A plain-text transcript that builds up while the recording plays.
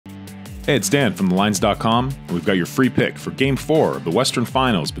Hey, it's Dan from thelines.com, and we've got your free pick for Game 4 of the Western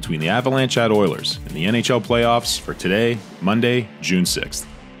Finals between the Avalanche at Oilers and the NHL playoffs for today, Monday, June 6th.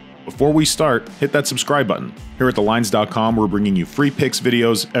 Before we start, hit that subscribe button. Here at thelines.com, we're bringing you free picks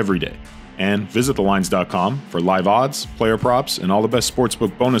videos every day. And visit thelines.com for live odds, player props, and all the best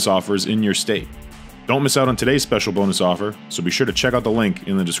sportsbook bonus offers in your state. Don't miss out on today's special bonus offer, so be sure to check out the link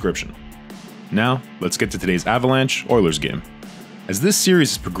in the description. Now, let's get to today's Avalanche-Oilers game. As this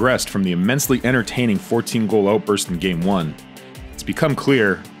series has progressed from the immensely entertaining 14-goal outburst in Game 1, it's become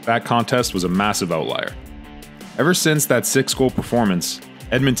clear that contest was a massive outlier. Ever since that 6-goal performance,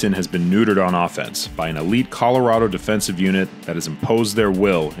 Edmonton has been neutered on offense by an elite Colorado defensive unit that has imposed their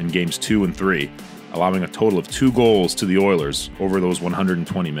will in Games 2 and 3, allowing a total of 2 goals to the Oilers over those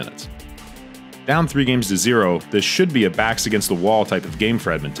 120 minutes. Down 3-0, this should be a backs-against-the-wall type of game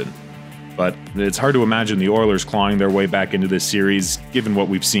for Edmonton, but it's hard to imagine the Oilers clawing their way back into this series given what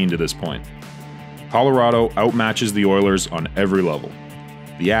we've seen to this point. Colorado outmatches the Oilers on every level.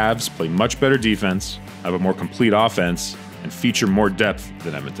 The Avs play much better defense, have a more complete offense, and feature more depth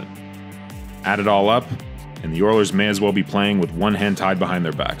than Edmonton. Add it all up, and the Oilers may as well be playing with one hand tied behind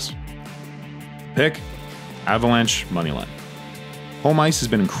their backs. Pick: Avalanche moneyline. Home ice has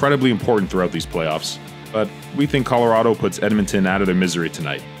been incredibly important throughout these playoffs, but we think Colorado puts Edmonton out of their misery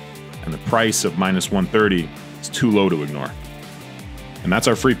tonight, and the price of -130 is too low to ignore. And that's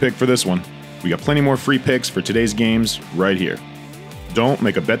our free pick for this one. We got plenty more free picks for today's games right here. Don't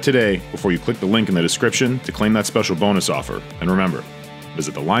make a bet today before you click the link in the description to claim that special bonus offer. And remember,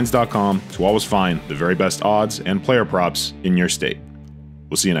 visit thelines.com to always find the very best odds and player props in your state.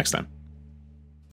 We'll see you next time.